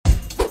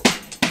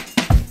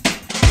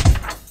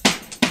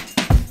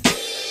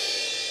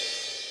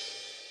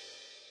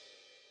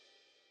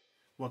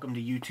Welcome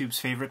to YouTube's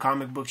favorite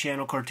comic book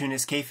channel,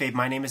 Cartoonist Kayfabe.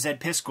 My name is Ed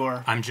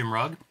Piscor. I'm Jim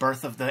Rugg.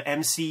 Birth of the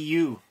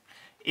MCU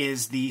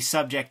is the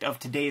subject of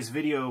today's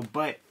video,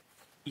 but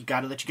you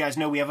gotta let you guys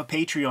know we have a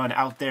Patreon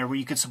out there where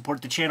you can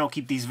support the channel,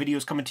 keep these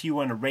videos coming to you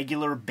on a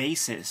regular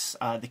basis.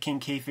 The King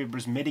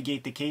Kayfabers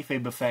mitigate the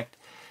kayfabe effect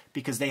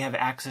because they have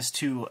access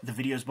to the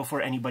videos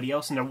before anybody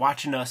else, and they're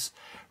watching us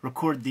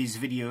record these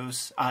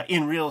videos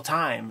in real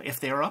time if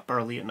they're up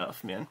early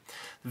enough, man.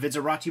 The vids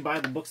are brought to you by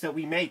the books that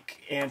we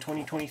make, and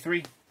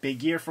 2023,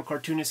 big year for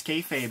Cartoonist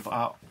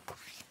Kayfabe.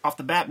 Off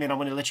the bat, man, I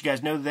want to let you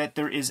guys know that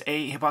there is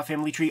a Hip Hop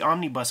Family Tree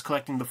omnibus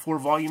collecting the 4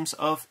 volumes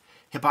of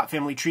Hip Hop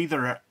Family Tree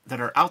that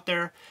are out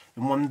there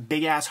in one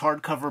big-ass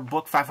hardcover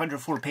book,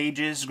 504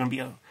 pages. There's going to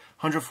be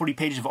 140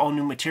 pages of all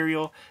new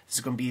material. This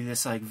is going to be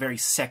this like very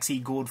sexy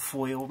gold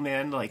foil,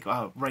 man, like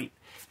right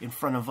in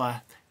front of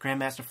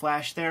Grandmaster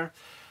Flash there.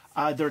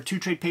 There are 2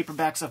 trade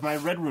paperbacks of my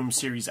Red Room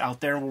series out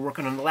there, and we're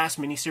working on the last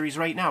mini-series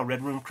right now,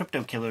 Red Room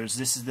Crypto Killers.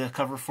 This is the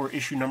cover for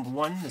issue number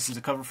 1. This is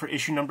the cover for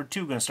issue number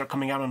 2. Going to start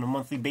coming out on a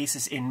monthly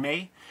basis in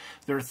May.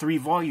 There are 3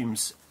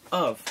 volumes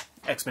of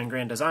X-Men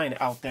Grand Design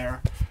out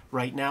there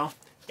right now,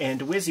 and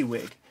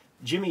WYSIWYG.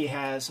 Jimmy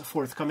has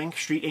forthcoming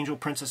Street Angel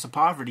Princess of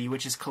Poverty,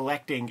 which is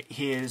collecting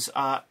his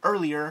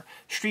earlier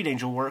Street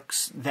Angel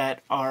works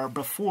that are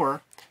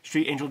before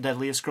Street Angel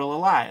Deadliest Girl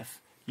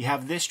Alive. You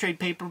have this trade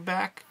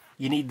paperback.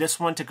 You need this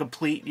one to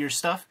complete your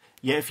stuff.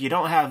 Yeah, if you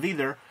don't have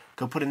either,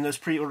 go put in those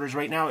pre-orders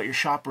right now at your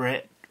shop or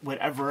at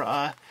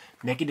whatever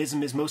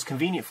mechanism is most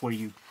convenient for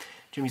you.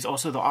 Jimmy's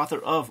also the author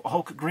of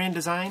Hulk Grand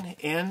Design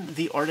and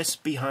the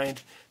artist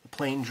behind the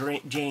Plain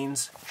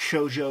Jane's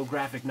shoujo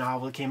graphic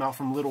novel that came out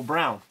from Little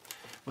Brown.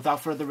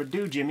 Without further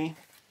ado, Jimmy,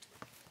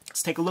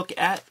 let's take a look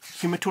at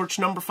Human Torch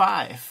number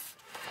 5.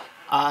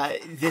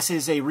 This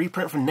is a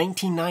reprint from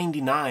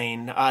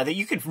 1999. That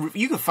you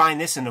could find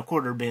this in the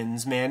quarter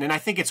bins, man, and I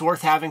think it's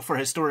worth having for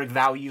historic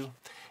value.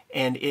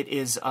 And it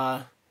is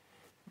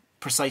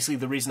precisely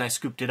the reason I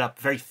scooped it up.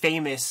 Very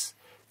famous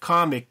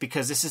comic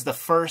because this is the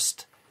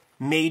first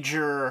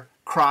major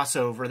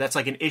crossover that's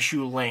like an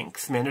issue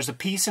length. Man, there's a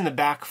piece in the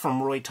back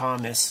from Roy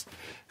Thomas,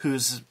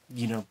 who's,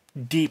 you know,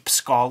 deep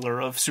scholar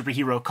of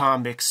superhero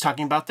comics,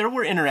 talking about there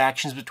were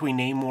interactions between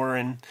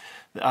Namor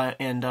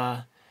and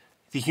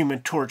the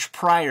Human Torch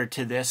prior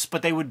to this,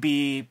 but they would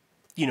be,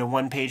 you know,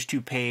 1 page,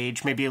 2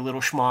 page, maybe a little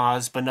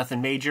schmoz, but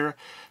nothing major.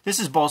 This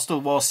is balls to the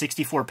wall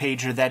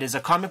 64-pager that is a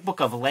comic book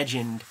of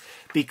legend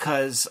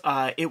because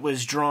it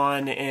was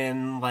drawn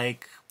in,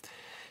 like,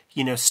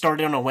 you know,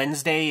 started on a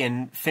Wednesday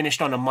and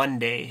finished on a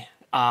Monday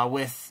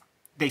with,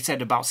 they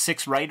said, about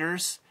 6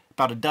 writers,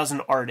 about a dozen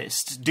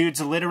artists.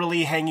 Dudes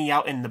literally hanging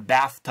out in the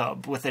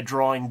bathtub with a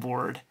drawing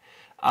board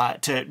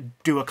to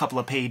do a couple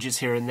of pages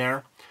here and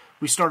there.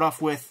 We start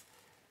off with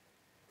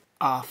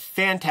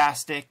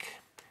fantastic,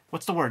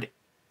 what's the word?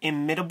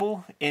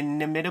 Inimitable?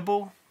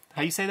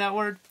 How you say that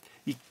word?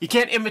 You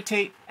can't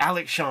imitate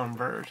Alex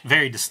Schomburg.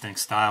 Very distinct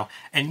style.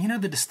 And you know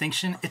the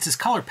distinction? It's his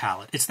color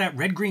palette. It's that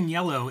red, green,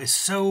 yellow is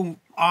so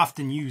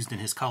often used in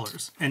his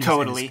colors.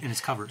 Totally. In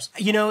his covers.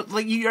 You know,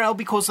 like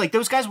because like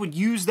those guys would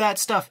use that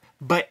stuff,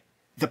 but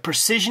the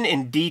precision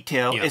and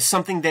detail is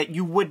something that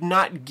you would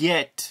not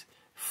get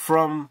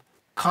from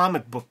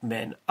comic book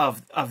men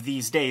of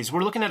these days.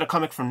 We're looking at a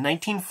comic from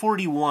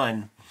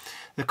 1941.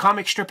 The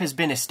comic strip has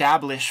been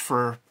established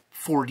for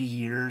 40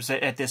 years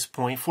at this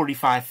point,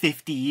 45,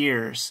 50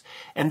 years.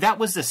 And that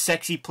was the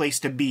sexy place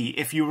to be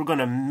if you were going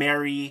to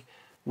marry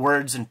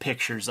words and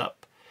pictures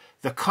up.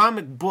 The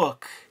comic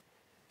book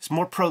is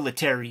more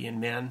proletarian,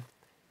 man.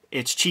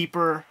 It's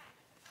cheaper.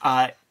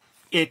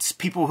 It's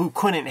people who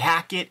couldn't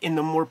hack it in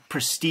the more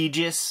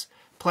prestigious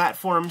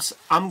platforms.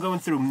 I'm going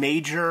through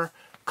major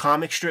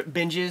comic strip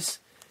binges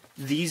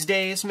these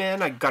days,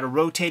 man. I got a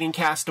rotating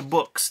cast of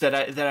books that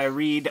I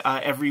read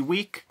every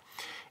week.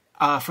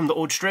 From the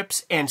old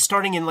strips, and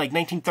starting in like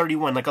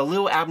 1931, like a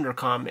Lil Abner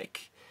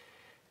comic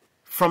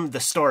from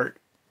the start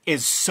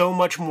is so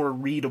much more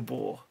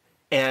readable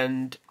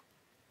and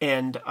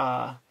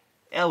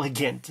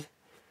elegant,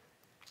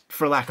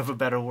 for lack of a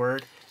better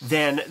word,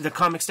 than the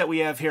comics that we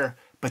have here.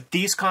 But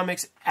these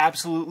comics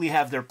absolutely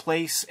have their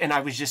place, and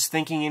I was just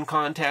thinking in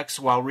context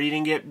while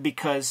reading it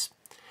because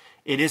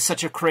it is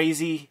such a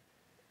crazy,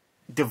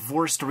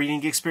 divorced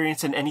reading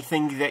experience and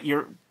anything that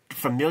you're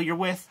familiar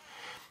with.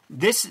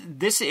 This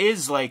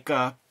is like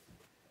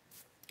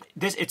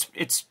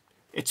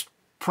it's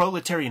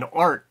proletarian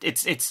art.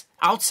 It's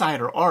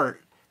outsider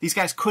art. These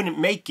guys couldn't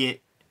make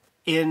it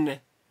in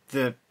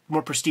the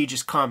more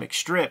prestigious comic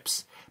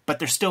strips, but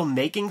they're still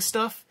making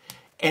stuff,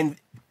 and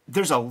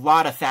there's a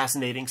lot of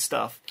fascinating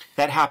stuff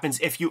that happens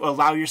if you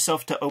allow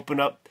yourself to open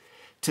up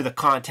to the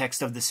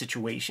context of the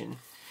situation.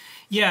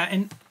 Yeah,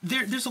 and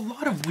there's a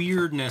lot of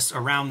weirdness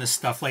around this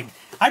stuff. Like,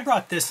 I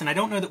brought this, and I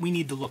don't know that we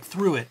need to look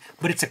through it,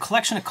 but it's a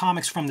collection of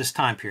comics from this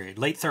time period,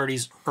 late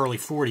 30s, early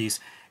 40s,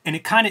 and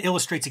it kind of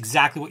illustrates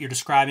exactly what you're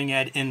describing,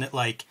 Ed, in that,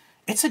 like,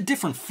 it's a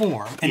different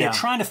form, and they're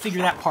trying to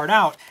figure that part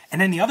out.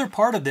 And then the other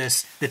part of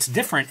this that's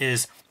different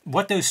is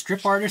what those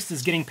strip artists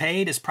is getting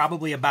paid is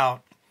probably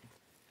about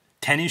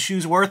 10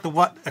 issues worth of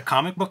what a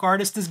comic book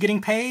artist is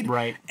getting paid.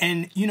 Right.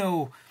 And, you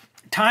know,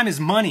 time is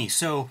money.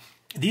 So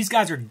these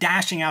guys are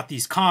dashing out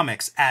these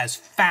comics as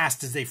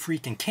fast as they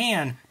freaking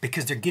can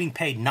because they're getting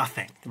paid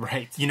nothing.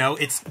 Right. You know,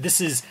 this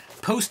is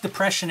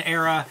post-Depression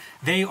era.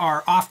 They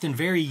are often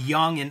very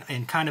young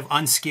and kind of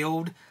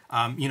unskilled,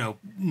 you know,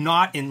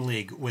 not in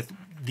league with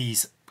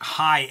these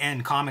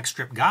high-end comic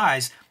strip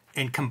guys,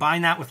 and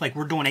combine that with, like,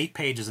 we're doing 8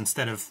 pages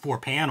instead of 4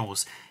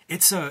 panels.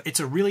 It's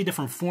a really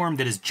different form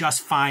that is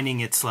just finding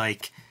its,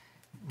 like,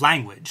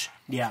 language.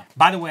 Yeah.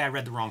 By the way, I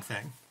read the wrong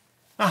thing.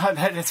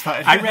 That's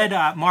fine. I read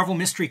Marvel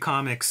Mystery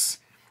Comics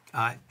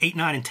 8,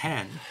 9, and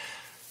 10,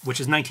 which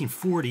is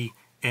 1940,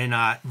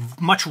 and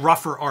much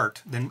rougher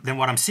art than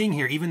what I'm seeing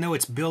here, even though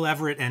it's Bill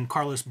Everett and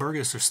Carlos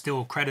Burgos are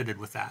still credited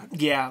with that.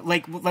 Yeah,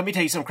 like, let me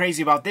tell you something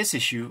crazy about this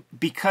issue.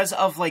 Because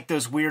of, like,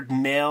 those weird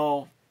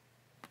mail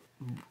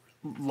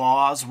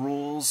laws,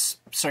 rules,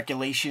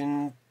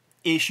 circulation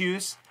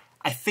issues,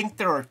 I think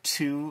there are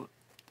 2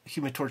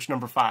 Human Torch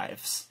number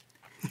 5s.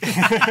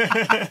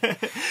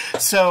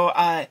 So,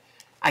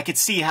 I could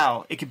see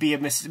how it could be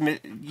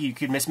you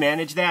could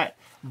mismanage that,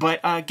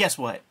 but guess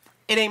what?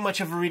 It ain't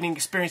much of a reading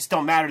experience.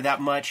 Don't matter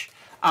that much.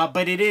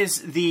 But it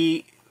is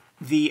a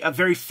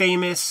very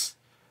famous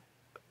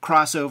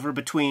crossover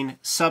between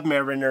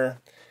Submariner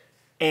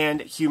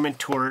and Human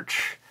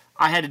Torch.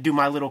 I had to do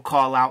my little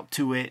call out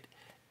to it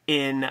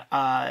in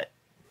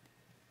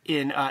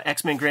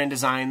X-Men Grand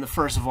Design, the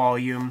first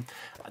volume.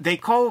 They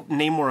call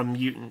Namor a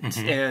mutant,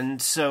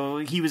 and so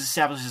he was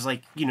established as,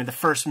 like, you know, the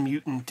first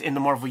mutant in the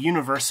Marvel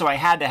Universe, so I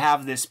had to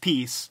have this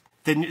piece.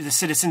 The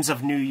citizens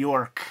of New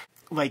York,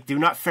 like, do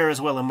not fare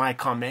as well in my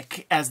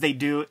comic as they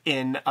do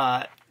in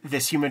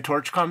this Human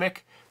Torch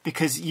comic,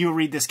 because you'll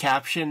read this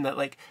caption that,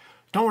 like,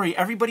 don't worry,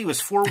 everybody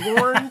was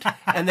forewarned,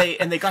 and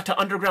they got to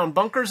underground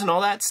bunkers and all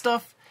that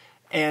stuff.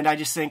 And I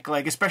just think,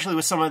 like, especially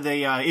with some of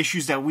the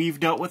issues that we've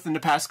dealt with in the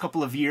past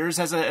couple of years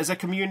as a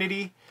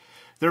community,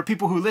 there are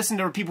people who listen,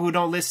 there are people who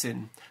don't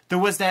listen. There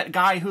was that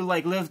guy who,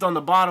 like, lived on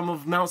the bottom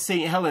of Mount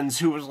St. Helens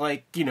who was,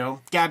 like, you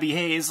know, Gabby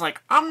Hayes, like,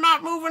 I'm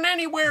not moving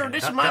anywhere,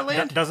 this is my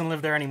land. Doesn't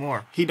live there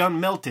anymore. He done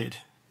melted.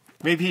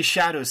 Maybe his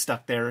shadow's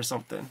stuck there or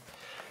something.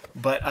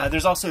 But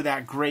there's also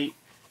that great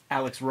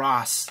Alex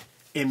Ross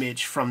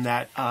image from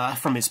that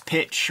from his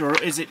pitch, or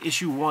is it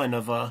issue 1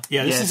 of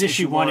yeah, this is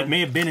issue 1. It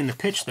may have been in the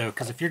pitch, though,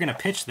 because if you're going to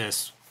pitch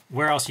this,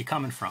 where else are you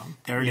coming from?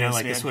 There it you know, is,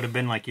 like, man. this would have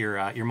been like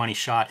your money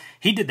shot.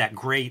 He did that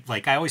great.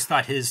 Like, I always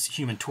thought his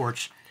Human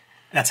Torch,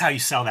 that's how you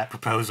sell that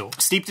proposal.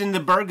 Steeped in the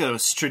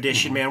Burgos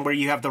tradition, man, where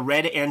you have the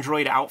red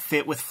android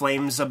outfit with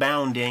flames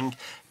abounding.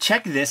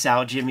 Check this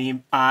out,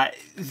 Jimmy.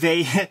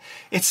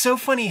 It's so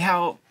funny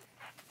how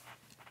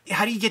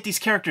do you get these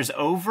characters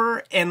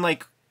over? And,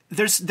 like,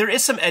 there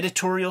is some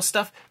editorial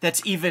stuff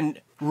that's even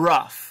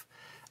rough.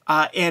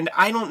 And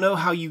I don't know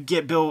how you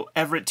get Bill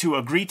Everett to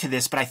agree to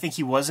this, but I think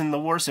he was in the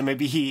war, so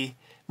maybe he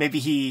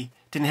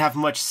didn't have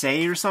much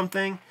say or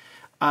something.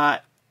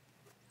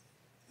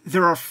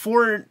 There are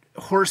 4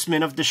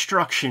 horsemen of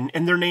destruction,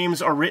 and their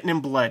names are written in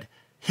blood: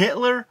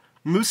 Hitler,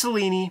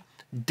 Mussolini,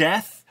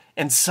 Death,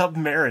 and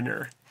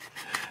Submariner.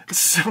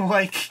 So,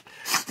 like,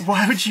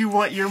 why would you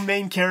want your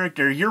main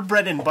character, your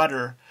bread and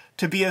butter,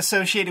 to be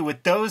associated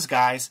with those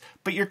guys,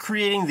 but you're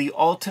creating the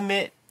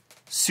ultimate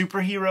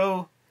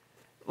superhero,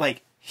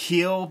 like,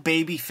 heel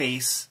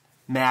babyface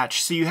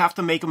match, so you have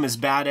to make them as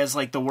bad as,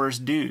 like, the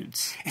worst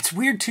dudes. It's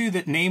weird, too,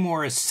 that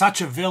Namor is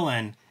such a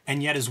villain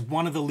and yet is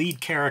one of the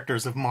lead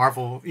characters of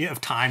Marvel,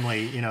 of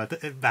Timely, you know,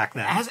 back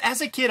then.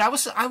 As a kid, I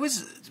was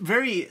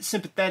very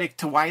sympathetic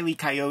to Wile E.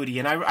 Coyote,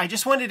 and I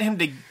just wanted him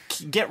to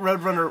get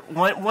Roadrunner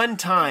one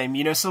time,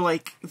 you know, so,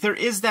 like, there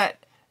is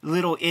that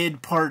little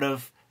id part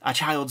of a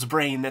child's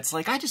brain that's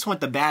like, I just want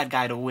the bad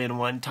guy to win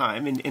one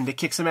time and to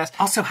kick some ass.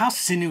 Also, how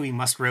sinewy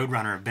must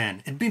Roadrunner have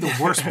been? It'd be the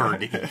worst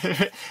bird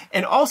to eat.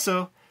 And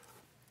also,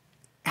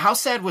 how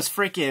sad was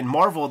freaking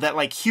Marvel that,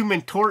 like,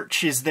 Human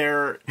Torch is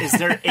their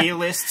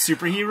A-list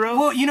superhero?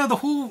 Well, you know, the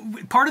whole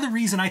part of the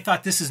reason I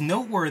thought this is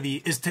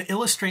noteworthy is to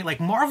illustrate, like,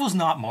 Marvel's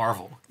not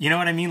Marvel. You know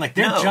what I mean? Like,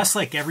 they're just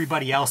like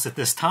everybody else at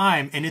this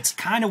time, and it's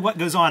kind of what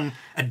goes on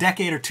a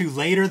decade or 2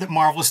 later that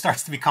Marvel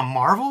starts to become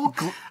Marvel.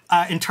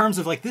 In terms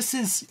of, like, this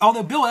is,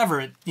 although Bill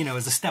Everett, you know,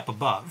 is a step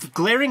above.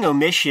 Glaring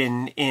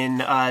omission in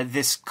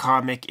this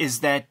comic is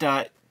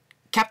that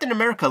Captain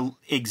America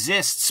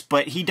exists,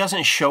 but he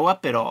doesn't show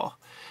up at all.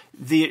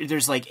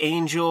 There's, like,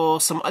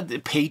 Angel, some other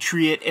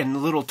Patriot,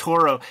 and Little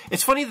Toro.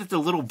 It's funny that the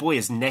little boy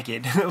is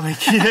naked, like,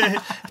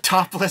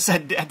 topless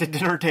at the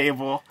dinner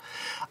table.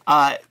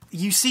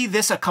 You see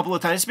this a couple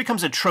of times. This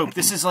becomes a trope.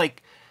 This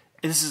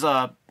is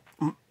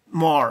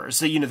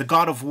Mars, you know, the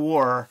god of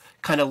war,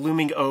 kind of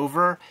looming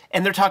over,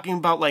 and they're talking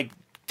about, like,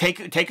 take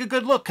a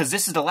good look, because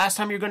this is the last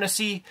time you're going to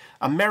see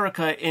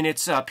America in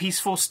its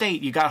peaceful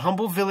state. You got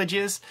humble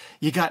villages,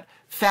 you got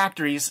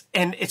factories,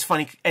 and it's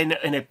funny in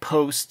a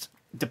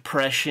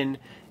post-Depression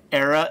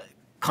era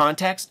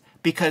context,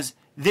 because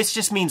this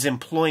just means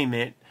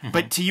employment,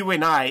 but to you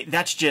and I,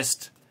 that's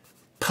just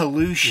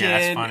pollution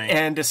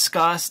and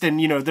disgust, and,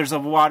 you know, there's a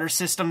water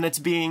system that's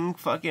being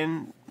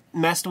fucking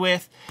messed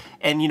with,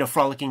 and, you know,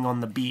 frolicking on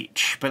the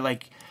beach. But,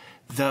 like,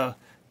 the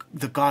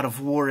god of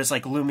war is,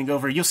 like, looming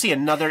over. You'll see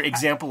another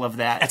example of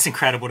that. That's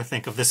incredible to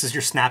think of. This is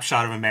your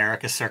snapshot of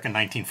America circa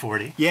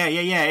 1940. Yeah.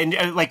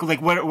 And, like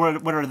what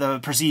are the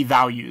perceived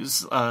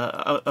values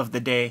of the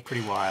day?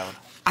 Pretty wild.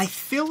 I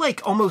feel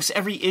like almost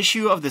every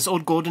issue of this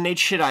old Golden Age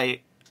shit I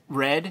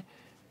read,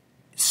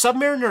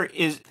 Submariner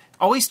is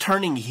always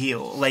turning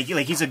heel. Like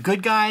he's a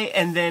good guy,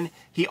 and then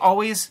he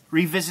always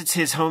revisits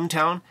his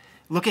hometown.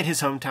 Look at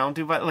his hometown,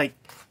 dude. Like,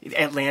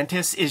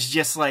 Atlantis is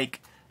just like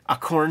a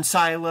corn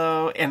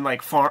silo and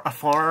like a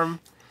farm.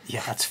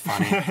 Yeah, that's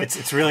funny.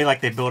 It's really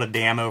like they built a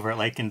dam over at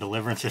Lake in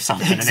Deliverance or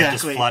something, Exactly. And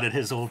it just flooded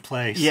his old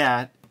place.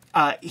 Yeah,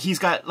 he's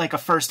got like a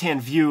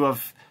first-hand view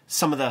of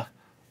some of the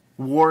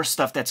war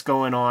stuff that's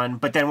going on,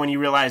 but then when he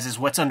realizes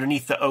what's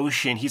underneath the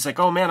ocean, he's like,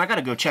 oh man, I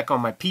gotta go check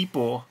on my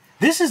people.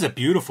 This is a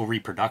beautiful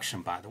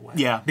reproduction, by the way.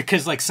 Yeah.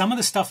 Because, like, some of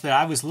the stuff that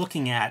I was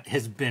looking at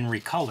has been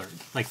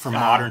recolored, like, for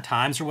modern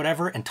times or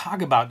whatever, and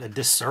talk about a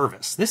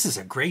disservice. This is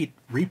a great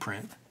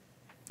reprint.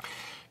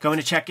 Going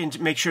to check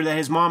and make sure that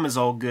his mom is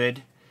all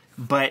good,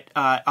 but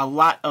a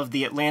lot of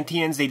the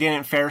Atlanteans, they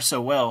didn't fare so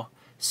well,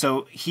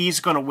 so he's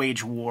going to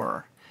wage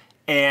war.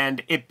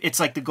 And it's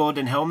like the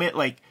Golden Helmet,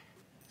 like,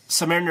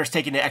 Submariner's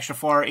taking it extra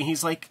far, and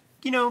he's like,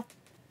 you know,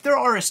 there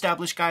are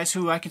established guys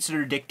who I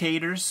consider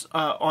dictators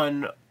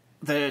on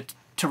the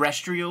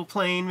terrestrial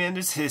plane, man.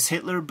 There's his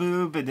Hitler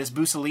boob and this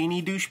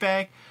Mussolini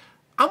douchebag.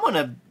 I want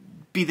to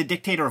be the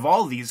dictator of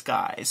all these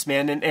guys,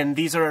 man. And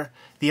these are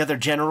the other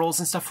generals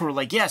and stuff who are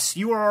like, yes,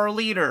 you are our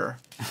leader.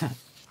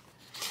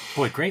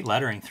 Boy, great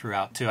lettering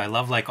throughout, too. I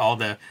love, like, all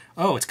the,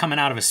 oh, it's coming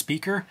out of a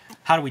speaker?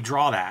 How do we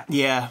draw that?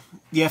 Yeah,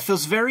 it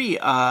feels very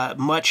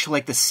much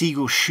like the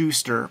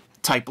Siegel-Schuster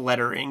type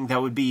lettering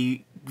that would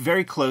be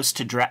very close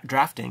to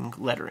drafting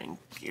lettering.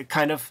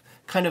 Kind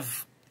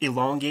of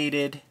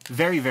elongated,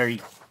 very,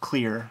 very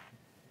clear.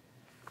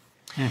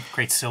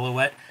 Great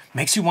silhouette.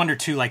 Makes you wonder,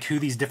 too, like, who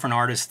these different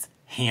artists'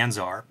 hands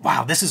are.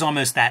 Wow, this is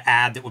almost that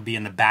ad that would be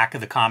in the back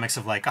of the comics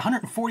of, like,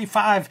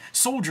 145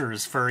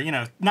 soldiers for,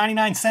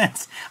 99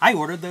 cents. I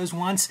ordered those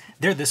once.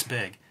 They're this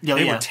big.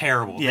 They were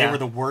terrible. Yeah. They were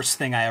the worst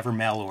thing I ever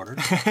mail ordered.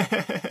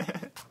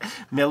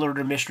 Mail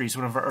Order Mysteries,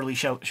 one of our early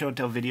show and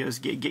tell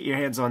videos. Get your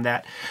hands on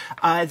that.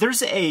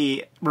 There's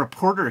a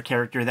reporter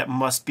character that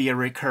must be a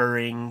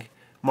recurring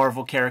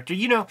Marvel character.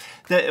 You know,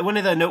 one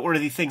of the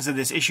noteworthy things of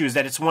this issue is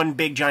that it's one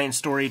big giant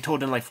story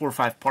told in like 4 or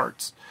 5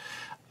 parts.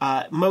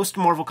 Most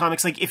Marvel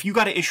comics, like if you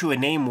got to issue a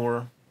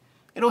Namor,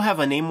 it'll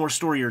have a Namor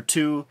story or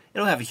 2.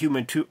 It'll have a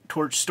Human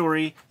Torch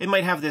story. It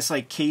might have this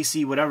like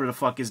Casey, whatever the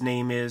fuck his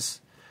name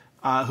is,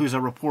 who's a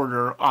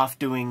reporter off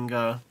doing,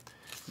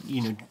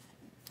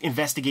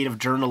 investigative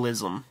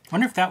journalism. I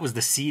wonder if that was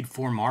the seed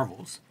for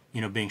Marvels,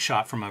 being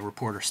shot from a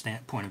reporter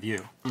point of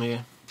view.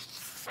 Yeah.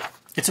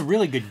 It's a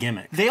really good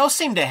gimmick. They all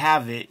seem to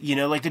have it,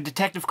 like the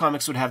Detective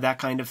Comics would have that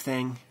kind of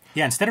thing.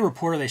 Yeah, instead of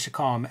reporter, they should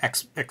call him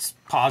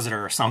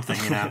expositor or something,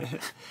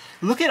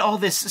 Look at all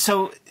this.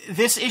 So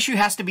this issue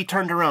has to be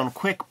turned around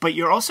quick, but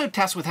you're also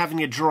tasked with having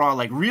to draw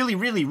like really,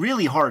 really,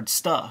 really hard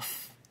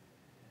stuff.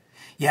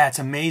 Yeah, it's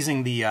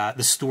amazing the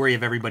story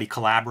of everybody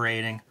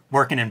collaborating,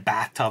 working in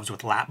bathtubs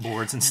with lap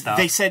boards and stuff.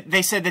 They said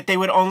that they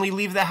would only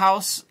leave the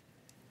house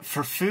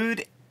for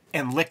food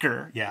and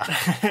liquor. Yeah.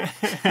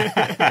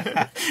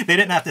 They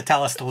didn't have to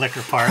tell us the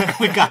liquor part.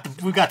 We've got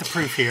the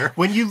proof here.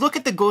 When you look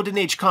at the Golden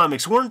Age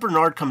comics, Warren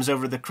Bernard comes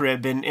over the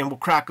crib and will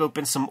crack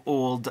open some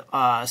old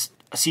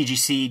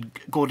CGC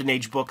Golden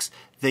Age books.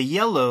 The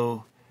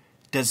yellow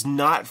does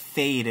not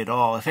fade at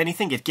all. If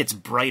anything, it gets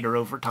brighter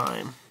over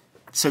time.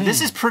 So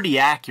this is pretty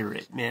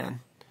accurate,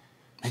 man.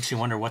 Makes you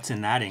wonder what's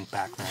in that ink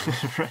back then.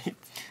 Right.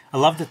 I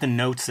love that the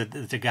notes that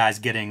the guy's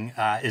getting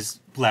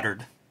is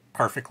lettered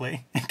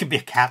perfectly. It could be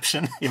a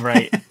caption.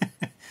 Right.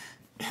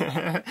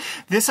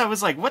 This, I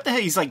was like, what the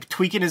hell? He's like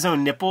tweaking his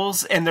own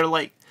nipples, and they're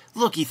like,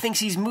 look, he thinks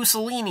he's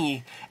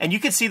Mussolini. And you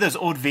can see those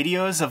old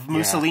videos of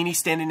Mussolini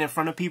standing in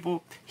front of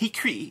people.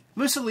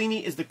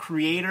 Mussolini is the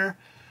creator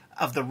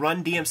of the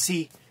Run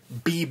DMC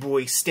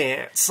B-boy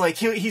stance. Like,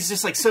 he's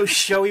just like so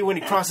showy when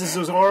he crosses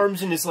those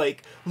arms and is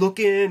like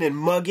looking and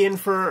mugging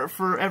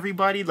for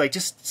everybody, like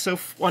just so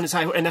on his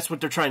high, and that's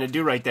what they're trying to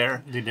do right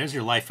there. Dude, there's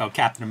your life out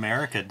Captain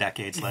America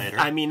decades later.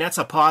 I mean, that's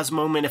a pause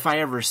moment if I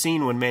ever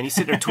seen one, man. He's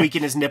sitting there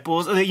tweaking his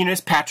nipples.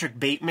 It's Patrick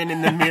Bateman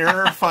in the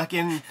mirror,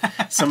 fucking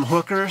some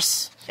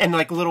hookers and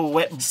like little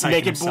wet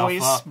naked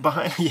boys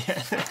behind.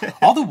 Yeah.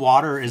 All the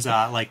water is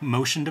like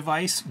motion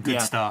device. Good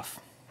stuff.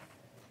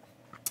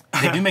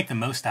 They do make the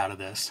most out of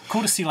this.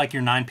 Cool to see like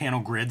your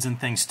 9-panel grids and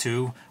things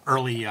too.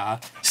 Early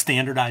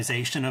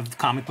standardization of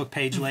comic book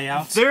page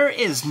layouts. There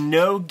is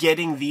no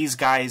getting these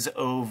guys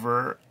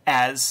over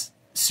as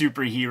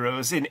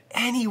superheroes in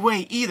any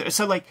way either.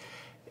 So like,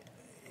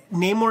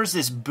 Namor's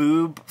this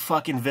boob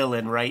fucking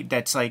villain, right?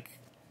 That's like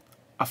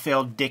a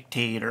failed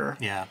dictator.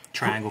 Yeah,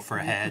 triangle for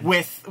a head.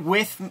 With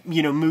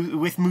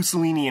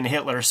Mussolini and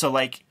Hitler. So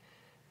like,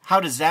 how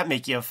does that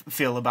make you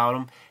feel about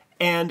him?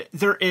 And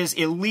there is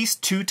at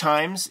least 2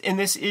 times in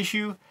this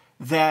issue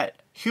that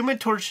Human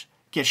Torch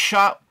gets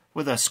shot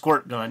with a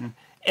squirt gun,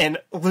 and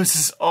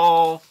loses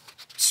all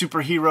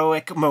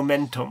superheroic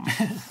momentum.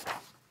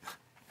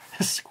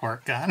 A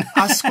squirt gun.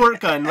 A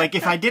squirt gun. Like,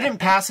 if I didn't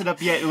pass it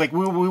up yet, like,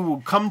 we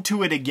will come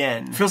to it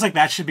again. Feels like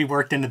that should be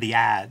worked into the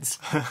ads.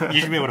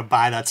 You should be able to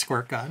buy that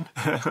squirt gun.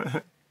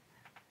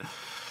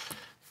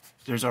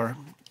 There's our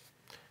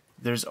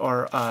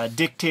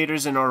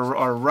dictators and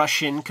our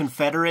Russian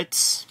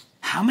Confederates.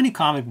 How many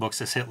comic books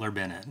has Hitler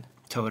been in?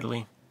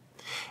 Totally.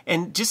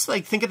 And just,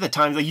 like, think of the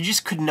times, like, you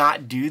just could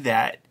not do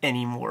that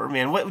anymore,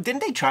 man. What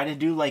didn't they try to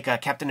do, like, a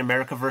Captain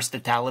America versus the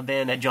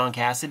Taliban at John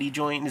Cassidy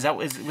joint? Was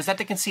that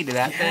the conceit of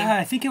that thing? Yeah,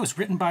 I think it was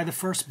written by the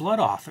First Blood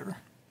author.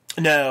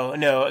 No,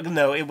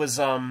 it was,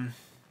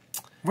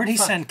 Where'd he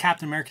send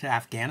Captain America to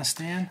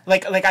Afghanistan?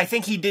 Like, I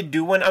think he did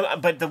do one,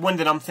 but the one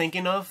that I'm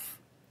thinking of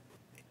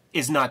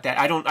is not that.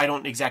 I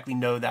don't exactly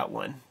know that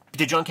one.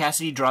 Did John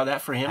Cassidy draw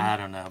that for him? I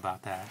don't know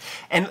about that.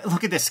 And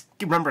look at this.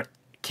 Remember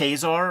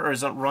Khazar, or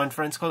is it Ron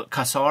Friends called it?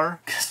 Khazar?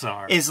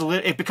 Khazar.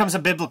 It becomes a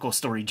biblical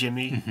story,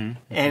 Jimmy.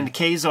 And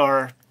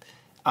Khazar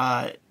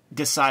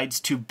decides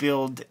to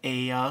build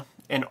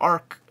an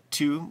ark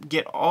to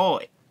get all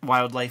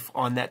wildlife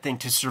on that thing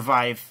to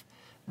survive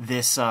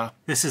this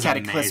is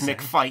cataclysmic amazing.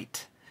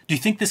 fight. Do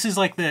you think this is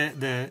like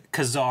the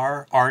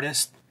Khazar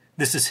artist?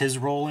 This is his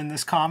role in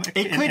this comic,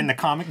 in the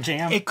comic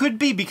jam? It could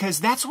be,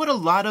 because that's what a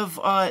lot of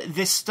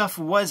this stuff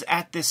was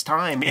at this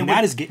time. And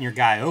that is getting your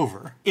guy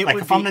over. Like,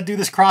 if I'm going to do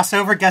this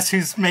crossover, guess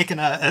who's making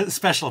a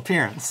special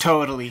appearance?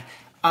 Totally.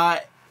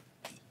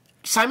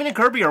 Simon and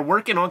Kirby are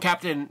working on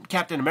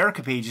Captain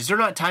America pages. They're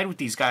not tied with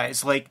these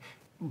guys. Like,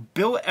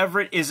 Bill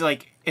Everett is,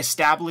 like,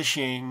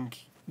 establishing,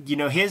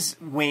 his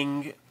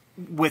wing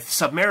with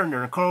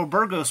Submariner. Carl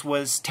Burgos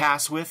was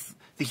tasked with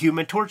the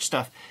Human Torch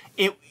stuff.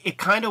 It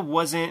kind of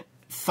wasn't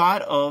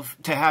thought of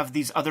to have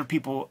these other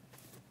people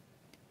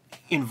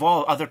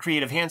involved, other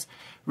creative hands,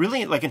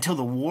 really, like, until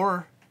the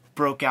war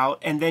broke out,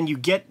 and then you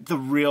get the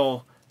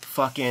real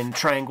fucking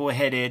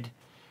triangle-headed,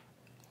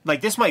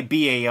 like, this might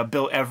be a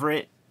Bill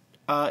Everett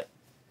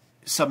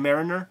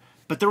Submariner,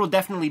 but there will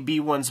definitely be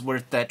ones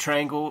where that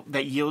triangle,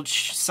 that yield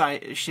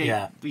sign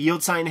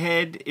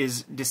head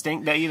is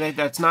distinct.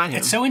 That's not him.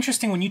 It's so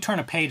interesting when you turn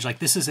a page, like,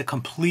 this is a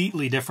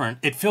completely different,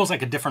 it feels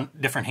like a different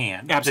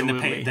hand.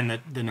 Absolutely. than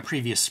the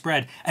previous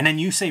spread. And then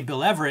you say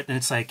Bill Everett, and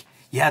it's like,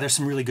 yeah, there's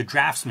some really good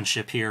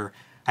draftsmanship here.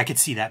 I could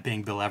see that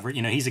being Bill Everett.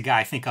 He's a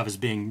guy I think of as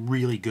being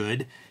really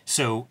good.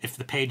 So if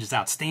the page is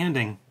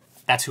outstanding,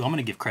 that's who I'm going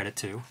to give credit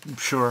to.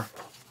 Sure.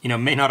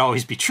 May not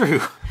always be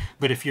true,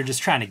 but if you're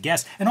just trying to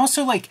guess. And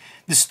also, like,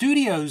 the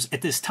studios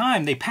at this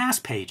time, they pass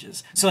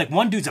pages. So, like,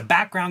 one dude's a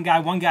background guy,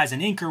 one guy's an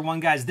inker,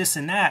 one guy's this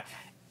and that.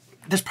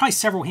 There's probably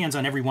several hands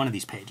on every one of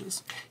these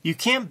pages. You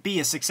can't be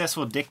a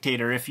successful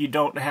dictator if you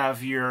don't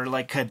have your,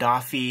 like,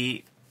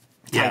 Gaddafi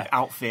type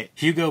outfit.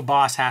 Hugo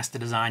Boss has to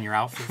design your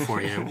outfit for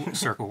you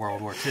circa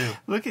World War II.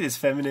 Look at his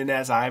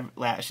feminine-ass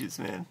eyelashes,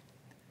 man.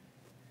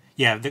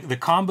 Yeah, the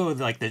combo of,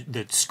 like,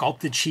 the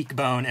sculpted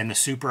cheekbone and the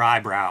super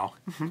eyebrow.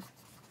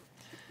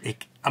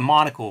 A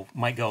monocle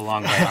might go a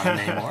long way on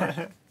the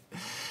Namor.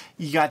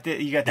 You got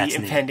the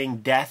impending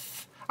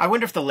death. I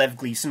wonder if the Lev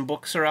Gleason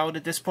books are out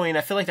at this point.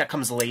 I feel like that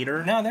comes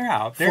later. No, they're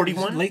out.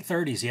 41? Late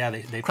 30s, yeah.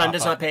 They Crime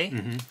Does Not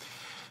Pay?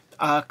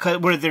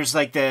 Where there's,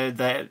 like,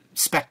 the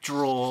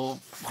spectral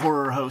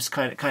horror host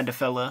kind of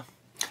fella.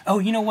 Oh,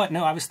 you know what?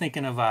 No, I was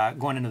thinking of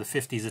going into the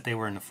 50s that they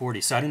were in the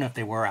 40s, so I don't know if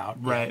they were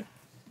out. Right. Yet.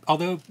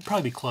 Although,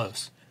 probably be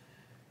close.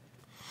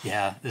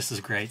 Yeah, this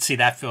is great. See,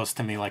 that feels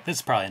to me like this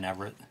is probably an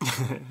Everett,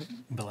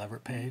 Bill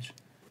Everett page.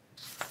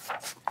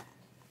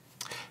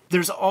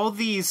 There's all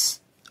these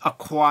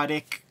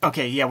aquatic...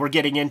 Okay, yeah, we're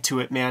getting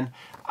into it, man.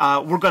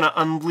 We're going to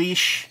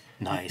unleash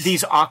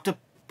these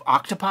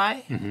octopi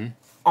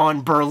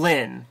on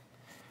Berlin.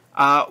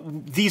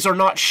 These are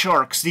not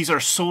sharks. These are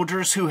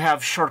soldiers who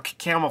have shark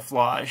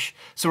camouflage.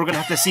 So we're going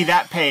to have to see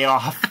that pay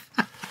off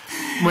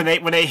when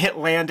they hit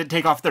land and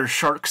take off their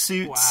shark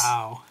suits.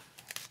 Wow.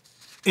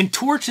 And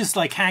Torch is,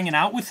 like, hanging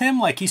out with him,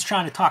 like he's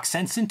trying to talk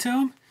sense into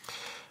him.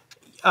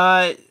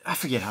 I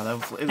forget how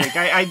that. Like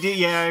I did.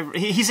 Yeah,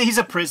 he's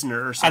a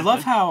prisoner or something. I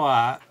love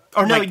how.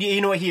 Or no, like,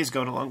 you know what? He is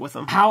going along with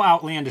them. How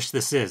outlandish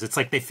this is! It's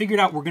like they figured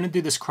out we're going to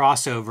do this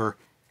crossover.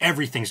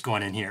 Everything's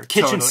going in here.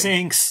 Kitchen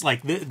sinks,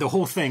 like the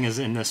whole thing is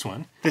in this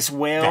one. This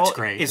whale That's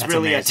great. is That's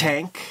really amazing. a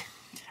tank.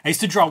 I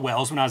used to draw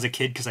whales when I was a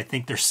kid because I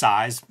think their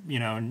size,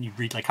 and you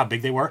read like how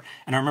big they were.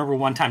 And I remember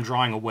one time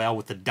drawing a whale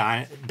with the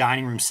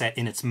dining room set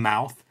in its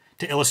mouth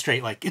to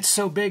illustrate, like, it's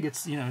so big,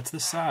 it's it's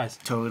this size.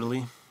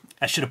 Totally.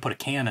 I should have put a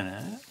cannon in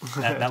it.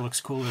 That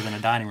looks cooler than a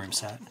dining room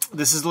set.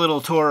 This is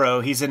little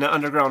Toro. He's in an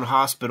underground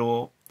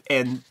hospital,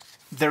 and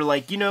they're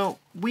like,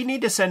 we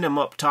need to send him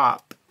up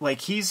top.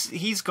 Like,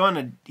 he's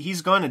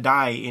gonna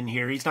die in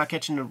here. He's not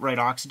catching the right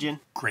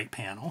oxygen. Great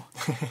panel.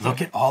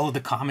 Look at all of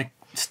the comic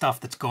stuff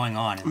that's going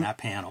on in that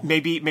panel.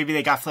 Maybe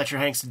they got Fletcher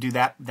Hanks to do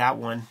that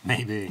one.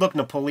 Maybe. Look,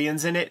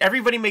 Napoleon's in it.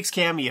 Everybody makes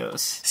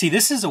cameos. See,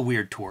 this is a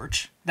weird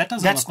Torch. That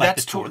doesn't look like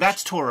the Torch.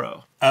 That's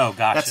Toro. Oh,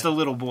 gotcha. That's the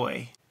little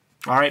boy.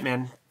 All right,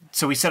 man.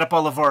 So we set up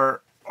all of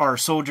our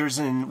soldiers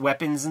and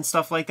weapons and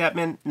stuff like that,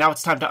 man. Now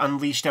it's time to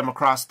unleash them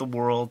across the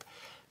world.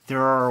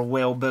 There are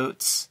whale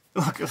boats.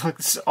 Look,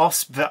 it's all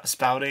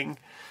spouting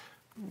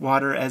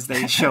water as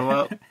they show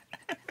up.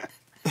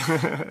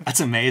 That's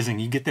amazing.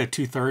 You get the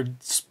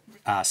 2/3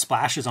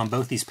 splashes on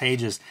both these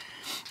pages.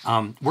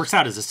 Works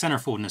out as a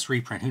centerfold in this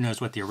reprint. Who knows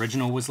what the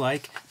original was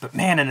like? But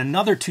man, and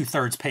another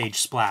 2/3 page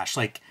splash.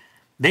 Like,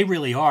 they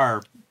really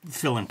are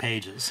filling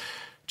pages.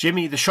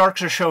 Jimmy, the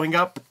sharks are showing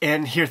up,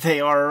 and here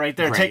they are right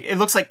there. Great. It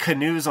looks like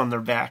canoes on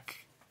their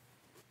back.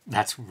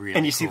 That's really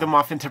And you see them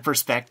off into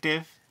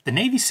perspective. The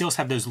Navy SEALs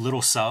have those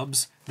little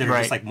subs that are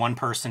Right. just like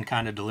one-person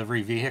kind of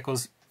delivery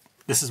vehicles.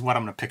 This is what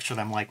I'm going to picture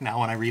them like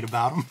now when I read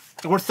about them.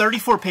 We're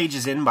 34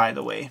 pages in, by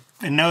the way.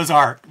 And Noah's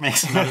Ark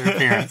makes another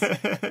appearance.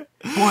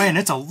 Boy, and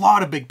it's a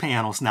lot of big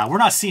panels now. We're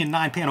not seeing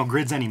 9-panel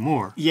grids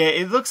anymore. Yeah,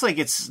 it looks like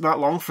it's not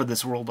long for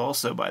this world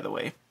also, by the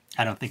way.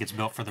 I don't think it's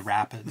built for the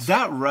rapids.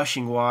 That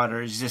rushing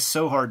water is just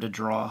so hard to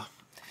draw.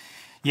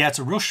 Yeah, it's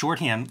a real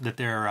shorthand that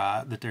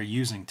they're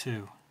using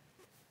too.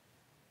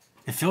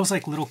 It feels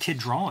like little kid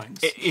drawings.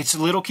 It's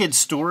a little kid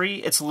story.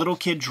 It's a little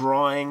kid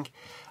drawing.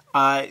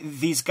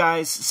 These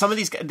guys, some of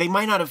these guys, they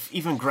might not have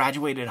even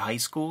graduated high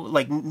school.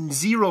 Like,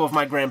 0 of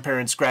my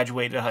grandparents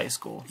graduated high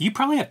school. You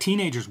probably have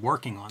teenagers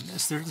working on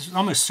this. There's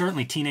almost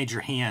certainly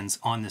teenager hands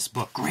on this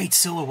book. Great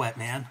silhouette,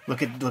 man.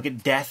 Look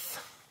at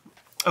death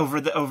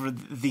over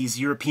these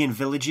European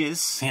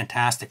villages.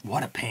 Fantastic.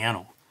 What a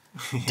panel.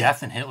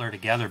 Death and Hitler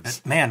together.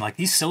 But man, like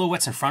these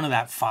silhouettes in front of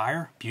that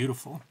fire,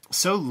 beautiful.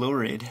 So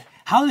lurid.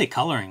 How are they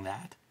coloring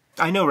that?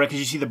 I know, right? Because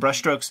you see the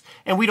brushstrokes,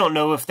 and we don't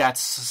know if that's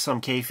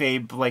some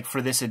kayfabe, like,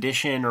 for this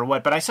edition or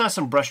what. But I saw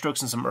some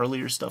brushstrokes in some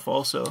earlier stuff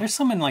also. There's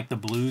some in like the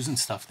blues and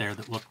stuff there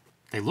that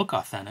look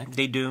authentic.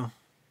 They do.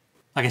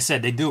 Like I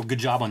said, they do a good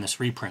job on this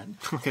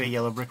reprint. Look at a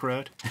yellow brick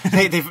road.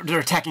 They're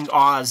attacking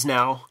Oz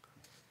now.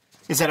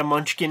 Is that a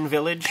Munchkin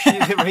village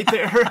right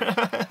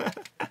there?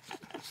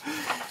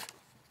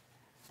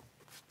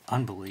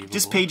 Unbelievable.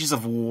 Just pages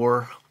of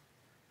war.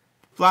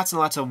 Lots and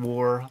lots of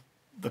war.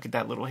 Look at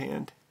that little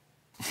hand.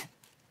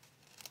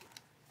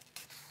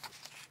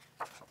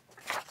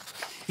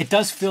 It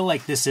does feel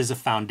like this is a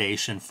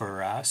foundation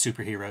for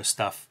superhero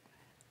stuff,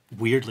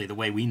 weirdly, the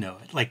way we know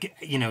it. Like,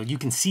 you know, you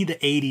can see the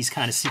 80s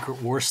kind of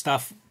Secret War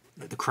stuff,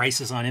 the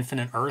Crisis on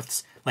Infinite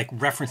Earths, like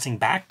referencing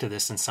back to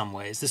this in some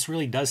ways. This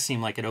really does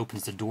seem like it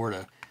opens the door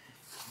to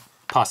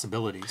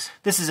possibilities.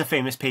 This is a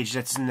famous page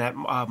that's in that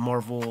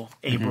Marvel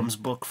Abrams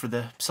book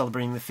for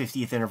celebrating the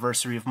 50th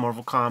anniversary of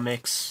Marvel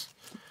Comics.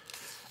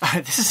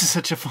 This is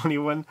such a funny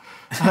one.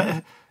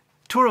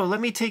 Toro,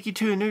 let me take you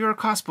to a New York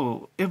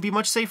hospital. It would be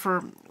much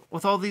safer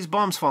with all these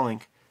bombs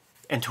falling.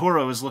 And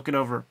Toro is looking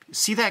over.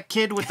 See that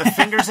kid with the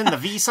fingers in the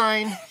V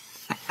sign?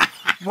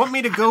 Want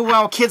me to go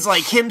while kids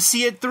like him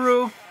see it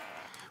through?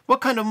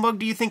 What kind of mug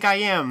do you think I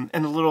am?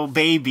 And the little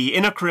baby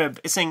in a crib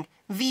is saying,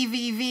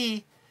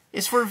 VVV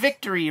is for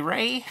victory,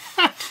 right?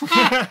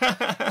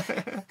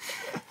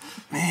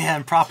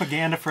 Man,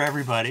 propaganda for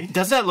everybody.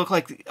 Does that look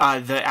like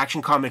the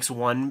Action Comics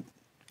 1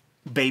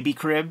 baby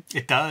crib?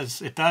 It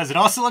does. It does. It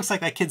also looks like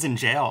that kid's in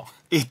jail.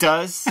 It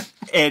does.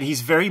 And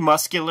he's very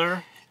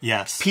muscular.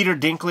 Yes. Peter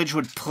Dinklage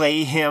would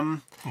play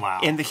him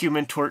in the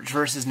Human Torch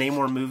versus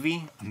Namor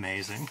movie.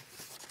 Amazing.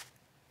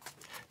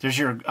 There's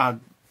your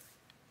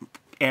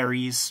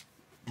Ares,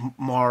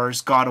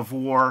 Mars, God of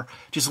War,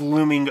 just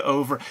looming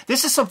over.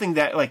 This is something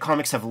that like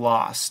comics have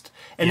lost.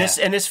 And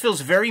this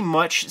feels very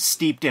much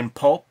steeped in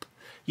pulp.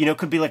 You know, it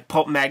could be like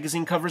pulp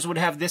magazine covers would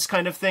have this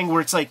kind of thing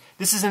where it's like,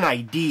 this is an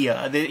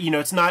idea. That, you know,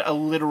 it's not a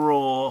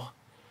literal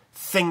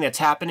thing that's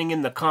happening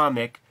in the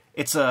comic.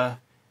 It's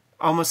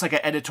almost like an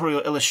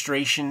editorial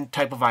illustration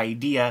type of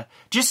idea.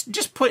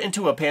 Just put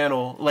into a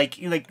panel.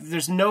 Like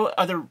there's no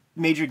other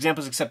major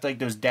examples except like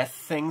those death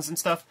things and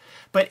stuff.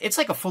 But it's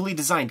like a fully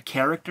designed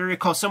character. It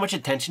calls so much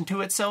attention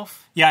to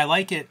itself. Yeah, I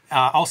like it.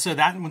 Also,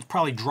 that one's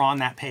probably drawn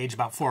that page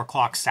about 4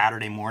 o'clock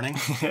Saturday morning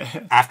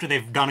after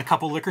they've done a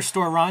couple liquor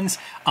store runs.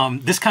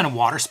 This kind of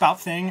water spout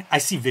thing, I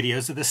see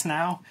videos of this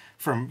now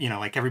from, you know,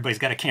 like everybody's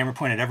got a camera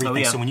point at everything. Oh,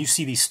 yeah. So when you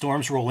see these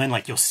storms roll in,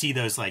 like you'll see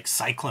those like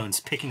cyclones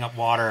picking up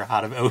water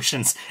out of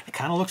oceans. It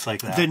kind of looks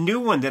like that. The new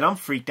one that I'm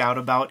freaked out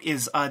about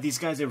is these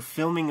guys are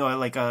filming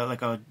like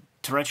a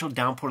torrential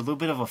downpour, a little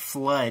bit of a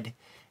flood,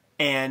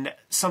 and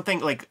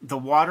something like the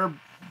water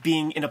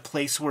being in a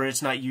place where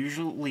it's not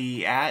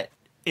usually at,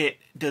 it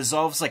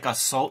dissolves like a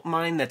salt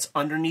mine that's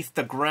underneath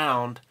the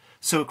ground,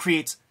 so it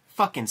creates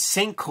fucking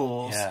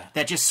sinkholes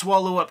that just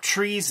swallow up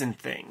trees and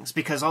things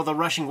because all the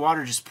rushing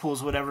water just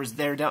pulls whatever's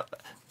there down.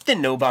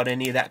 Didn't know about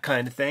any of that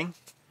kind of thing.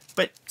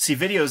 But see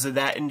videos of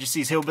that and just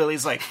these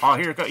hillbillies like, oh,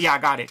 here it goes. Yeah, I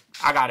got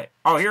it.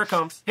 Oh, here it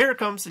comes. Here it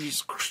comes. And you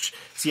just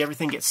see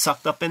everything get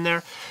sucked up in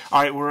there.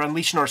 All right, we're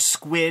unleashing our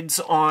squids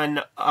on,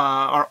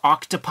 our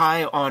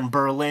octopi on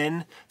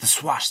Berlin. The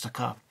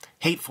swastika,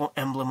 hateful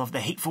emblem of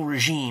the hateful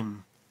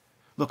regime,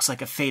 looks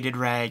like a faded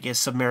rag as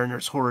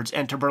Submariner's hordes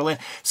enter Berlin.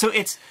 So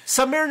it's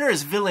Submariner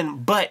is villain,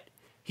 but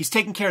he's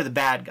taking care of the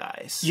bad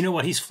guys. You know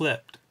what? He's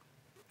flipped.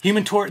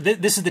 Human Torch.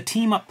 This is the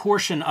team up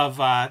portion of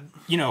a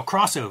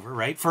crossover,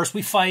 right? First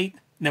we fight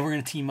then we're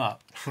gonna team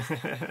up.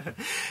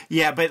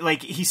 Yeah, but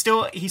like he's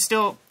still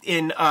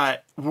in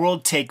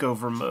world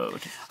takeover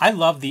mode. I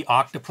love the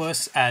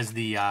octopus as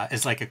the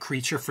as like a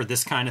creature for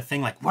this kind of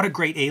thing. Like, what a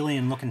great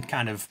alien looking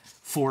kind of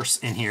force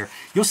in here.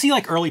 You'll see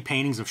like early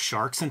paintings of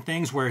sharks and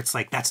things where it's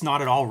like that's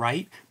not at all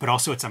right, but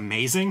also it's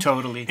amazing.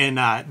 Totally. And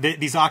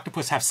these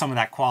octopus have some of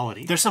that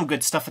quality. There's some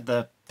good stuff at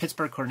the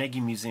Pittsburgh Carnegie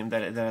Museum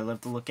that I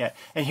love to look at.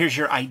 And here's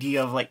your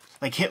idea of like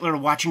Hitler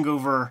watching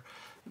over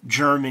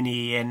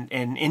Germany and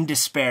in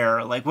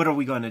despair. Like, what are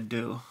we going to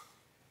do?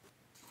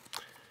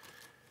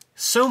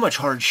 So much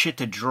hard shit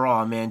to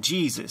draw, man.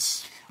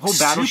 Jesus. Whole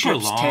battleships, super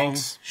long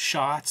tanks.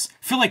 shots.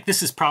 I feel like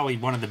this is probably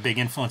one of the big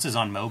influences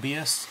on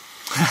Mobius.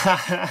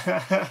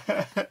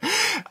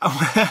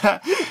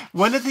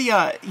 One of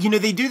the,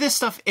 they do this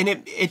stuff, and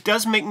it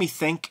does make me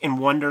think and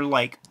wonder,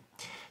 like,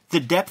 the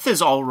depth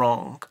is all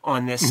wrong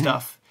on this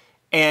stuff.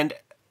 And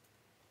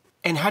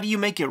how do you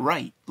make it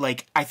right?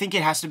 Like, I think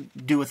it has to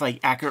do with,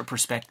 like, accurate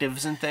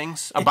perspectives and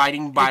things,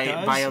 abiding by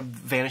a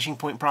vanishing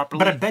point properly.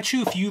 But I bet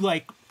you if you,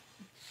 like,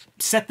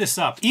 set this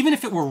up, even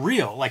if it were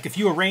real, like if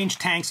you arrange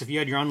tanks, if you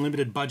had your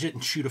unlimited budget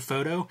and shoot a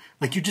photo,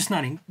 like you're just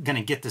not going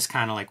to get this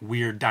kind of like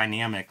weird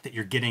dynamic that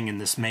you're getting in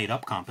this made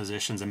up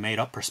compositions and made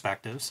up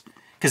perspectives.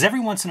 Because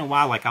every once in a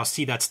while, like I'll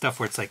see that stuff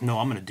where it's like, no,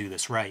 I'm going to do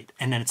this right.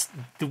 And then it's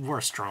the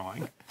worst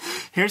drawing.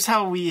 Here's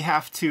how we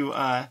have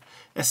to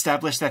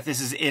establish that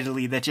this is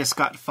Italy that just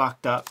got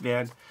fucked up,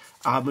 man.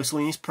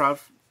 Mussolini's proud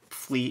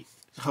fleet,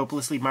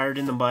 hopelessly mired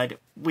in the mud.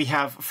 We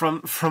have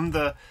from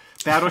the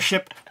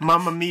battleship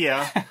Mamma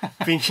Mia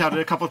being shouted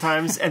a couple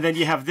times, and then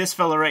you have this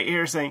fella right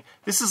here saying,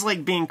 this is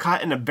like being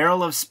caught in a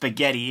barrel of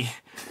spaghetti.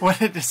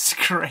 What a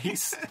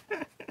disgrace.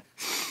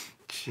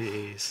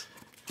 Jeez.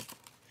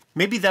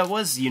 Maybe that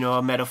was,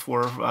 a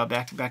metaphor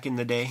back in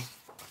the day.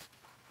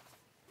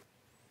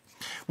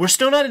 We're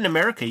still not in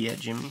America yet,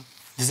 Jimmy.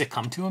 Does it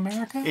come to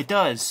America? It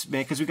does,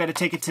 man, because we got to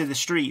take it to the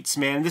streets,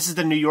 man. This is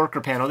the New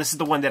Yorker panel. This is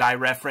the one that I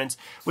reference,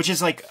 which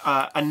is like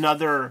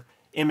another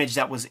image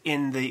that was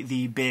in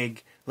the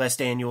big Les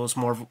Daniels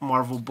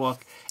Marvel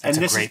book. That's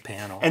a great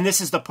panel. And this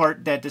is the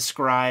part that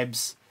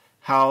describes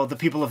how the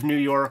people of New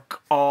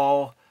York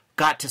all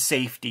got to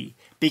safety.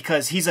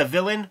 Because he's a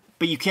villain,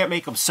 but you can't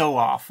make him so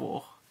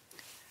awful.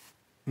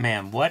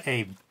 Man, what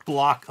a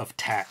block of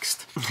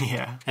text.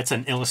 Yeah. That's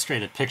an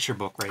illustrated picture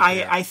book right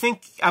there. I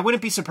think, I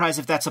wouldn't be surprised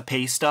if that's a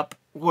paste up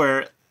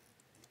where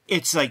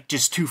it's like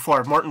just too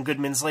far. Martin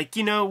Goodman's like,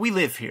 we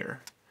live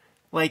here.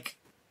 Like,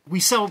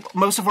 we sell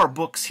most of our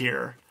books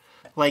here.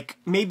 Like,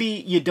 maybe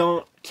you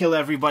don't kill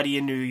everybody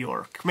in New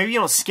York. Maybe you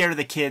don't scare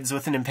the kids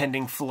with an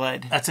impending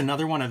flood. That's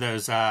another one of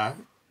those,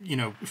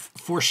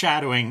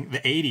 foreshadowing the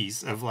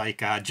 80s of,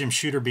 like, Jim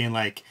Shooter being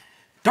like,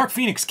 Dark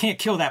Phoenix can't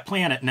kill that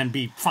planet and then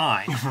be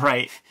fine.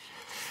 Right.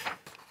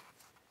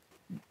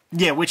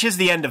 Yeah, which is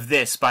the end of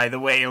this, by the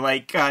way.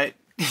 Like,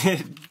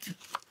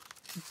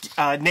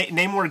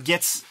 Namor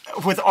gets,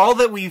 with all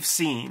that we've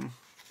seen,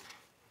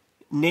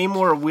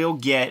 Namor will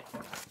get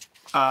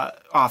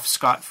off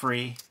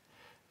scot-free.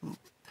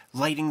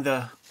 Lighting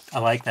the I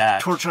like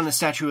that torch on the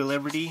Statue of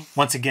Liberty.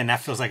 Once again, that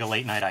feels like a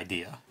late night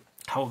idea.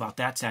 How about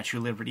that Statue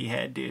of Liberty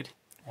head, dude?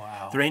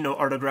 Wow. There ain't no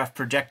autograph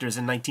projectors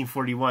in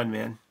 1941,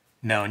 man.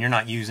 No, and you're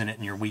not using it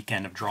in your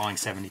weekend of drawing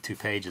 72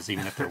 pages,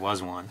 even if there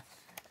was one.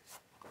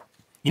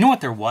 You know what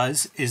there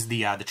was is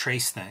the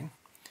trace thing,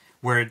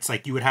 where it's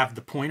like you would have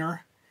the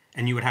pointer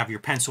and you would have your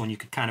pencil and you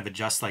could kind of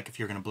adjust, like if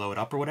you're going to blow it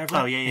up or whatever.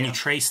 Oh, yeah, yeah. And you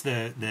trace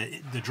the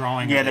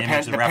drawing, yeah, or the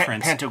image, the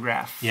reference.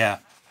 Pantograph. Yeah.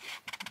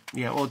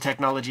 Yeah, old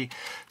technology.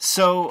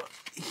 So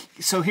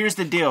here's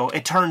the deal.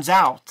 It turns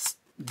out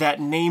that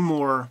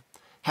Namor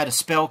had a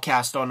spell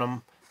cast on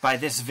him by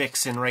this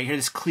vixen right here,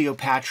 this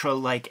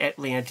Cleopatra-like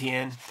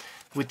Atlantean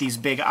with these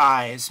big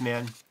eyes,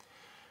 man.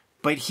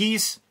 But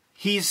he's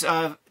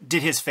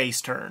did his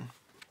face turn,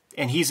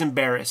 and he's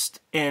embarrassed,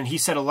 and he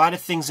set a lot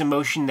of things in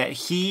motion that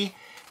he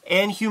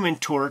and Human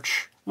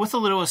Torch, with a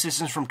little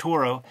assistance from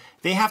Toro,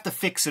 they have to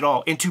fix it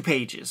all in 2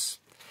 pages.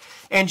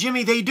 And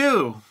Jimmy, they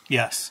do.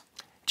 Yes.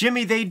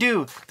 Jimmy, they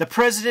do. The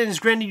president is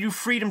granting you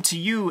freedom to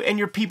you and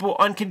your people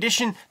on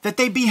condition that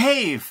they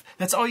behave.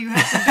 That's all you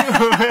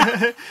have to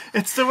do.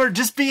 It's the word,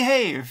 just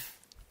behave.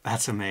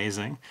 That's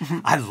amazing.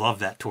 I love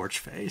that torch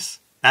face.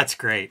 That's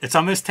great. It's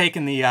almost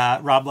taken the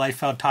Rob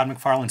Liefeld, Todd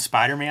McFarlane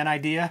Spider-Man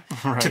idea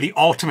to the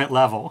ultimate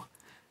level.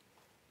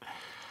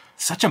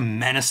 Such a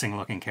menacing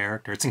looking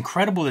character. It's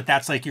incredible that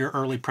that's like your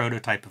early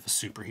prototype of a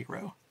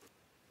superhero.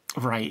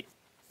 Right.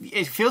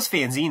 It feels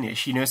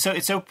fanzine-ish, so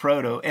it's so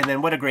proto, and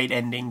then what a great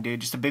ending, dude.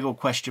 Just a big old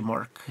question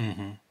mark.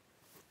 Mm-hmm.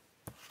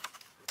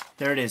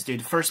 There it is,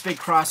 dude. First big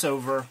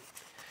crossover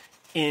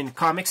in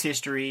comics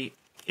history.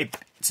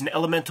 It's an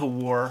elemental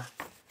war,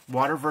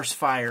 water versus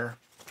fire.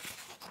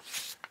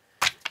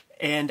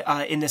 And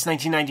in this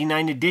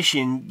 1999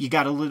 edition, you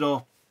got a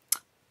little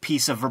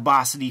piece of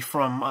verbosity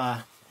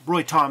from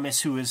Roy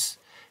Thomas, who is,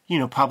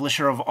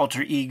 publisher of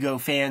Alter Ego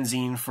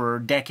fanzine for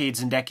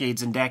decades and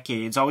decades and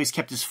decades. Always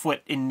kept his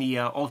foot in the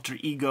Alter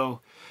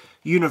Ego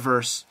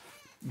universe.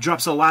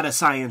 Drops a lot of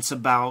science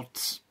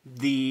about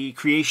the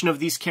creation of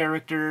these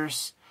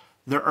characters,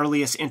 their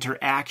earliest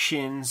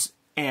interactions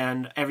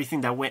and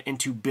everything that went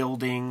into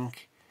building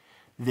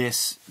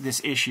this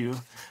issue.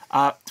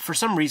 For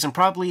some reason,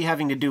 probably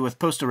having to do with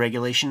postal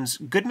regulations,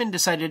 Goodman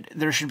decided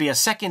there should be a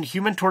second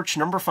Human Torch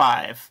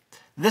 #5.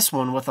 This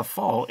one with a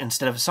fall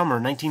instead of summer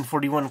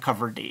 1941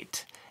 cover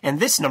date. And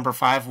this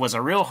 #5 was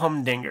a real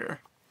humdinger.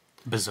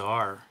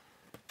 Bizarre.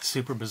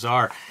 Super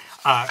bizarre.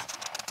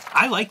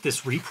 I like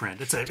this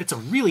reprint. It's a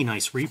really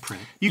nice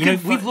reprint.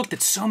 We've looked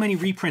at so many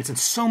reprints, and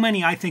so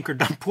many I think are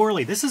done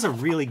poorly. This is a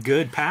really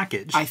good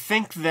package. I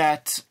think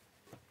that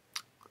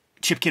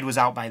Chip Kidd was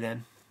out by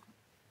then,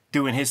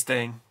 doing his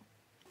thing.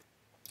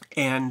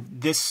 And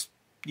this,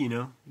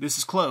 this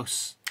is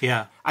close.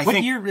 Yeah.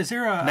 What year is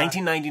there?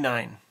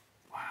 1999.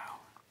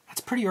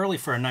 That's pretty early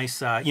for a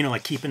nice,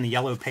 like keeping the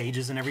yellow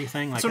pages and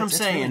everything. Like, that's what I'm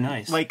saying.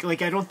 Really nice.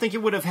 Like I don't think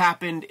it would have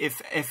happened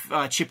if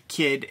Chip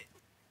Kidd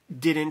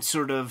didn't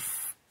sort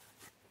of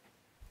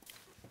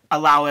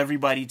allow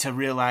everybody to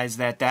realize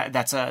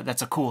that's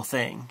a cool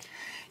thing.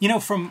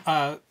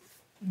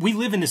 We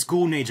live in this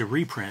golden age of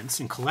reprints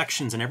and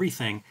collections and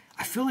everything.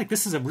 I feel like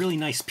this is a really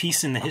nice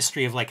piece in the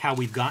history of like how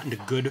we've gotten to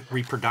good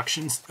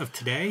reproductions of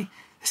today.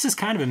 This is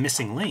kind of a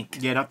missing link.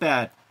 Yeah, not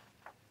bad.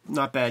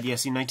 Not bad. Yeah,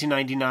 see,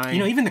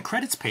 1999. Even the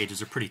credits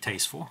pages are pretty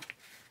tasteful.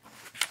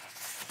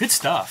 Good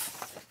stuff.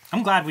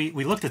 I'm glad we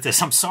looked at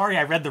this. I'm sorry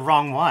I read the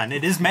wrong one.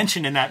 It is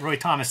mentioned in that Roy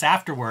Thomas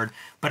afterword,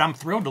 but I'm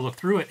thrilled to look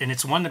through it, and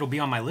it's one that'll be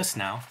on my list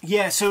now.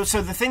 Yeah, so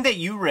the thing that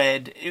you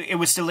read, it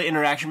was still an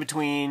interaction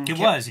between... It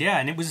was, yeah,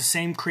 and it was the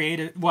same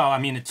creative... Well, I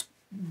mean, it's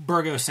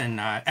Burgos and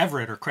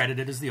Everett are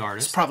credited as the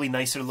artists. It's probably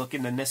nicer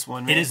looking than this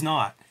one, right? It is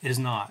not. It is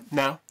not.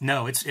 No?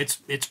 No, it's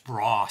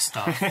raw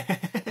stuff.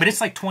 But it's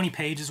like 20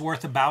 pages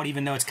worth about,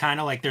 even though it's kind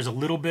of like there's a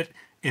little bit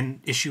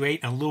in issue 8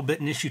 and a little bit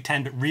in issue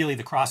 10, but really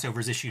the crossover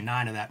is issue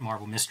 9 of that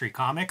Marvel Mystery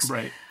Comics.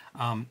 Right.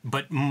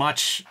 But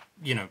much,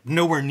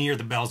 nowhere near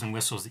the bells and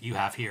whistles that you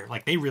have here.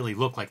 Like, they really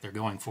look like they're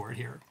going for it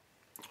here.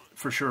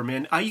 For sure,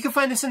 man. You can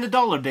find this in the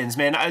dollar bins,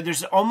 man.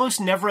 There's almost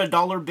never a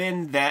dollar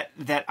bin that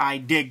I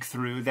dig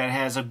through that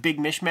has a big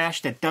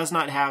mishmash that does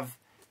not have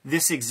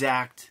this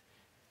exact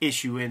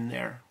issue in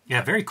there.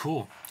 Yeah, very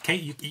cool.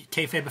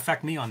 Kayfabe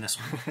affect me on this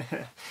one.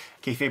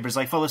 Kayfabers,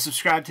 like, follow,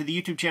 subscribe to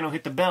the YouTube channel,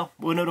 hit the bell.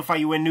 We'll notify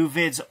you when new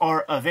vids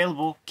are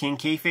available. King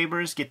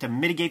Kayfabers get to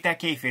mitigate that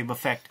kayfabe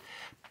effect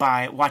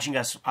by watching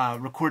us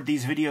record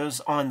these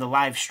videos on the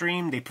live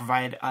stream. They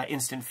provide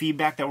instant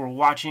feedback that we're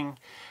watching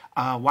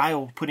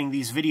while putting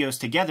these videos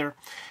together,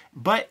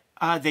 but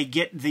they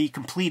get the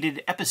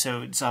completed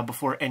episodes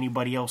before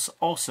anybody else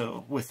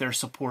also with their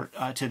support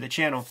to the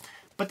channel.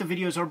 But the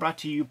videos are brought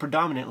to you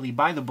predominantly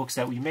by the books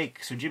that we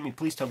make. So Jimmy,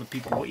 please tell the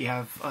people what you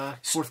have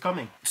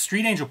forthcoming.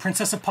 Street Angel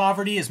Princess of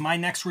Poverty is my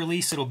next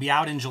release. It'll be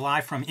out in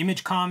July from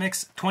Image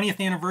Comics.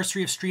 20th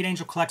anniversary of Street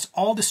Angel collects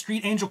all the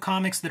Street Angel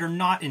comics that are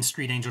not in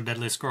Street Angel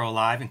Deadliest Girl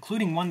Alive,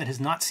 including one that has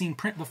not seen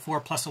print before,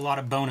 plus a lot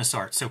of bonus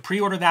art. So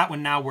pre-order that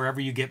one now wherever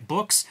you get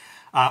books.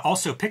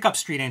 Also, pick up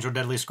Street Angel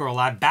Deadliest Girl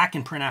Alive back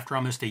in print after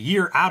almost a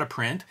year out of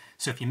print.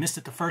 So if you missed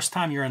it the first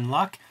time, you're in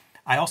luck.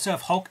 I also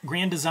have Hulk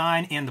Grand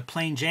Design and the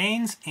Plain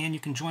Janes, and you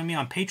can join me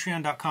on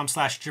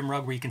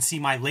patreon.com/JimRugg, where you can see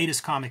my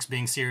latest comics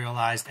being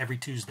serialized every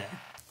Tuesday.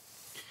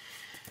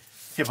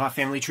 Hip Hop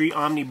Family Tree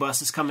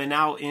Omnibus is coming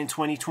out in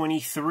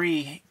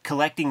 2023,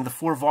 collecting the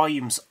 4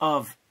 volumes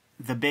of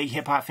the big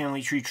Hip Hop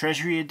Family Tree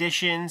Treasury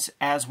editions,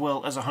 as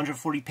well as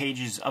 140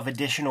 pages of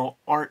additional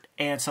art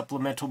and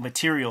supplemental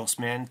materials,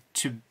 man,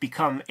 to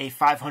become a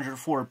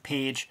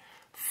 504-page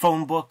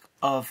phone book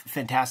of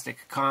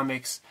fantastic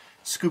comics.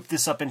 Scoop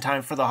this up in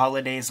time for the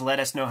holidays. Let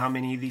us know how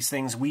many of these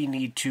things we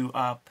need to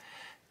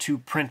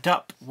print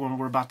up when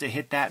we're about to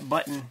hit that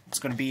button. It's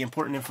going to be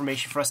important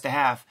information for us to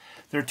have.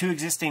 There are 2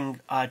 existing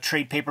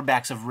trade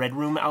paperbacks of Red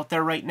Room out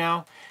there right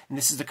now, and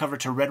this is the cover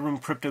to Red Room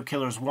Crypto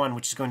Killers 1,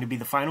 which is going to be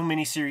the final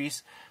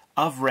miniseries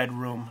of Red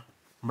Room,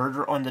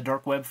 Murder on the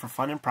Dark Web for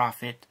Fun and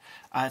Profit.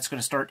 It's going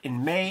to start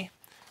in May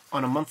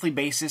on a monthly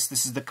basis.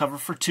 This is the cover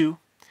for 2.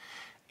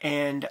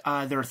 And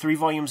there are 3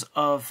 volumes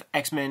of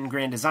X-Men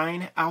Grand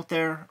Design out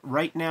there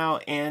right now,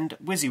 and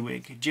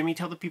WYSIWYG. Jimmy,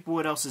 tell the people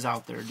what else is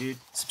out there, dude.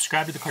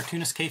 Subscribe to the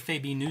Cartoonist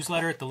Kayfabe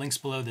newsletter at the links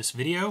below this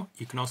video.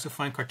 You can also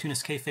find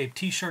Cartoonist Kayfabe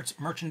t-shirts,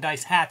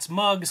 merchandise, hats,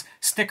 mugs,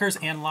 stickers,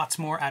 and lots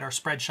more at our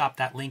spread shop.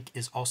 That link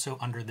is also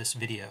under this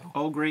video.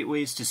 All great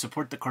ways to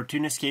support the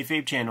Cartoonist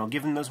Kayfabe channel.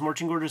 Give them those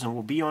marching orders and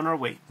we'll be on our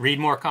way. Read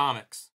more comics.